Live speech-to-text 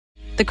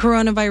The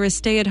coronavirus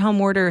stay-at-home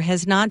order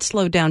has not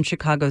slowed down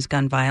Chicago's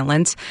gun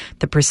violence.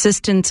 The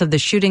persistence of the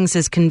shootings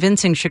is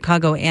convincing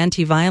Chicago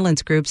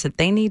anti-violence groups that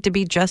they need to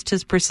be just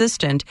as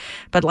persistent.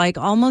 But like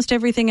almost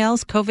everything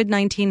else,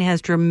 COVID-19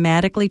 has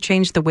dramatically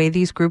changed the way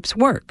these groups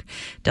work.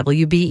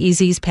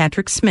 WBEZ's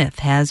Patrick Smith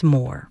has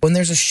more. When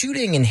there's a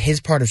shooting in his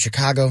part of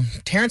Chicago,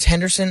 Terrence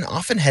Henderson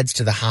often heads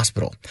to the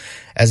hospital.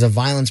 As a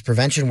violence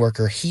prevention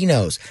worker, he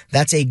knows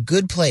that's a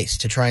good place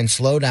to try and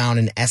slow down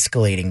an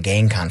escalating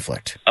gang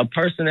conflict. A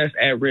person that's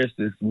at risk,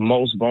 is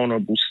most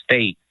vulnerable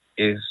state,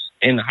 is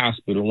in the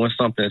hospital when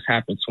something has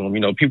happened to them. You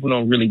know, people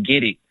don't really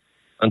get it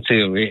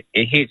until it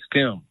hits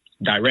them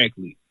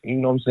directly. You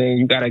know what I'm saying?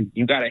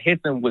 You gotta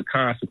hit them with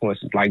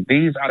consequences. Like,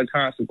 these are the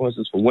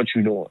consequences for what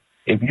you're doing.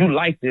 If you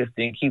like this,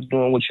 then keep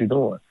doing what you're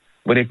doing.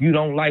 But if you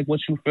don't like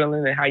what you're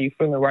feeling and how you're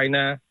feeling right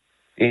now,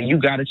 then you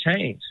got to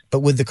change.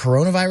 But with the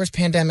coronavirus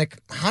pandemic,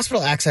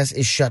 hospital access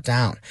is shut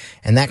down,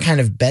 and that kind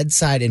of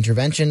bedside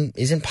intervention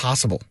isn't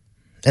possible.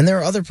 And there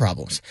are other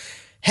problems.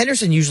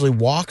 Henderson usually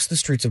walks the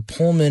streets of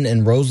Pullman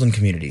and Roseland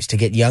communities to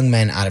get young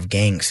men out of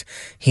gangs.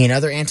 He and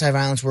other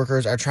anti-violence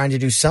workers are trying to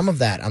do some of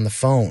that on the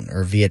phone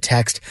or via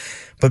text.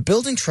 But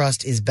building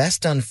trust is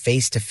best done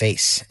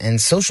face-to-face,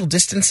 and social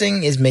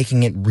distancing is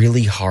making it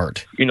really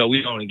hard. You know,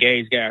 we don't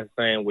engage guys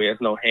the same way.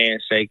 There's no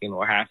handshaking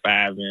or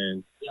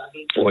high-fiving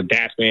or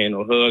dapping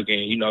or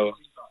hugging. You know,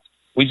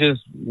 we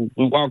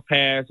walk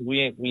past,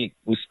 we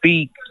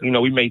speak, you know,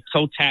 we may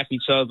toe tap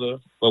each other,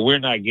 but we're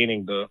not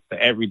getting the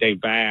everyday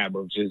vibe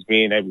of just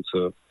being able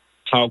to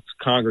talk,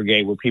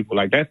 congregate with people.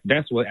 Like,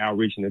 that's what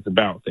outreaching is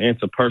about, the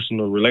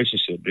interpersonal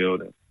relationship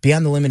building.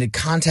 Beyond the limited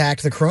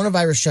contact, the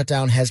coronavirus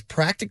shutdown has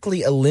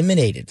practically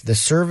eliminated the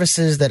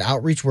services that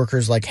outreach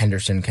workers like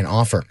Henderson can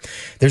offer.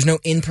 There's no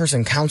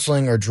in-person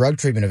counseling or drug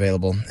treatment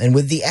available, and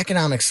with the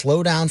economic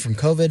slowdown from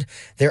COVID,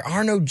 there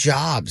are no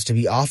jobs to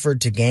be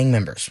offered to gang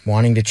members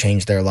wanting to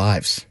change their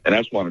lives. And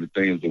that's one of the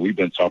things that we've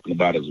been talking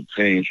about as a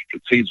team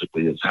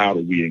strategically, is how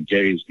do we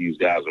engage these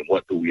guys and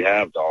what do we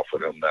have to offer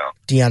them now?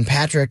 Deon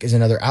Patrick is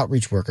another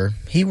outreach worker.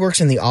 He works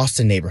in the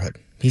Austin neighborhood.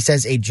 He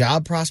says a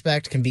job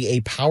prospect can be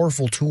a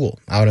powerful tool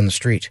out on the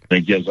street.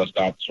 It gives us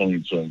the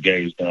opportunity to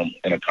engage them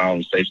in a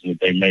conversation that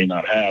they may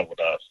not have with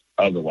us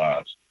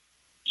otherwise.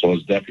 So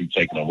it's definitely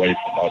taken away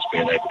from us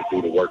being able to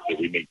do the work that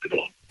we need to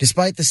do.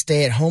 Despite the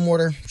stay-at-home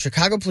order,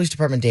 Chicago Police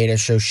Department data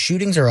shows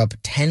shootings are up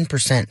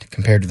 10%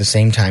 compared to the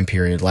same time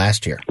period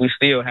last year. We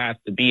still have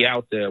to be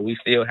out there. We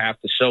still have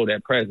to show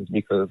that presence,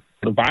 because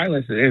the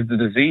violence is the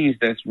disease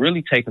that's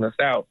really taking us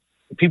out.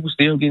 People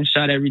still getting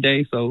shot every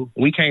day, so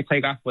we can't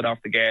take our foot off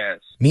the gas.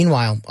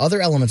 Meanwhile,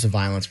 other elements of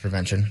violence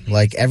prevention,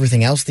 like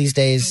everything else these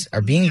days,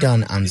 are being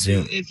done on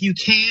Zoom. If you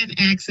can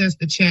access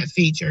the chat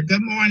feature. Good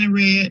morning,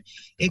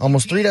 Red.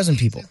 Almost 36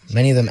 people,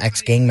 many of them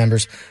ex-gang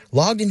members,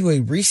 logged into a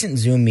recent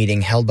Zoom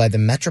meeting held by the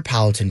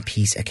Metropolitan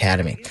Peace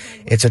Academy.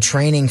 It's a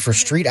training for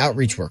street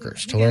outreach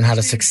workers to learn how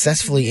to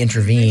successfully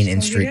intervene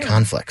in street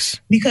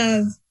conflicts.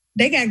 Because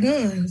they got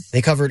guns.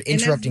 They covered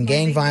interrupting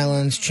gang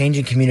violence,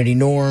 changing community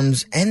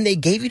norms, and they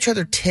gave each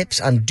other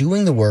tips on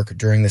doing the work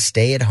during the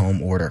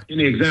stay-at-home order.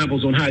 Any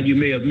examples on how you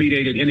may have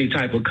mediated any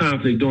type of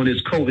conflict during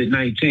this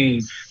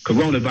COVID-19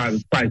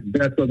 coronavirus crisis?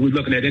 That's what we're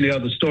looking at. Any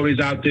other stories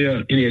out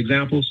there? Any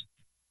examples?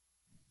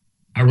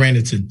 I ran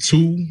into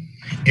two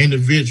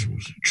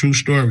individuals. True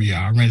story, y'all.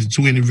 I ran into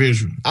two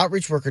individuals.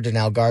 Outreach worker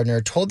Danelle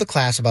Gardner told the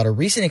class about a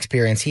recent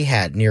experience he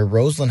had near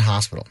Roseland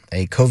Hospital,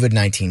 a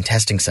COVID-19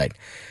 testing site.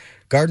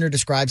 Gardner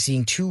described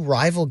seeing two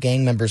rival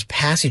gang members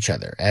pass each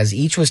other as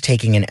each was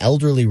taking an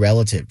elderly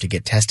relative to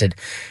get tested.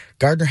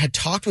 Gardner had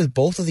talked with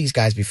both of these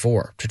guys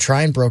before to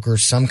try and broker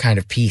some kind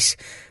of peace,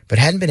 but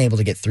hadn't been able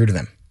to get through to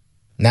them.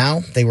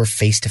 Now they were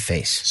face to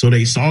face. So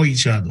they saw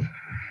each other.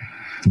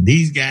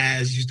 These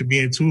guys used to be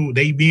in tour.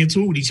 They be in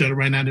tour with each other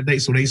right now today,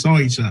 so they saw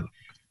each other.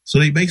 So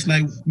they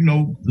basically, like, you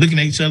know, looking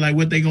at each other like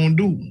what they gonna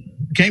do.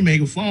 Can't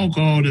make a phone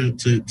call to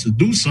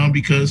do something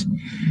because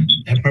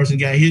that person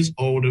got his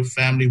older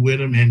family with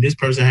him and this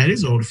person had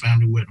his older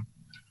family with him.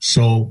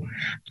 So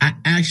I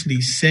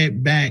actually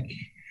sat back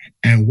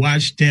and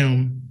watched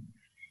them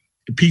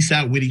peace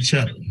out with each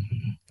other.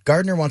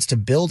 Gardner wants to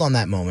build on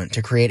that moment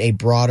to create a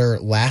broader,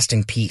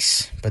 lasting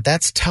peace. But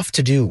that's tough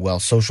to do while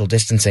social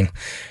distancing.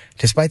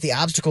 Despite the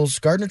obstacles,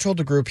 Gardner told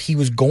the group he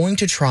was going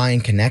to try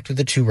and connect with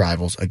the two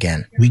rivals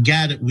again. We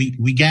got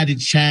to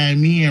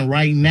chime in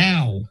right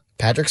now.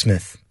 Patrick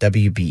Smith,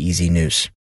 WBEZ News.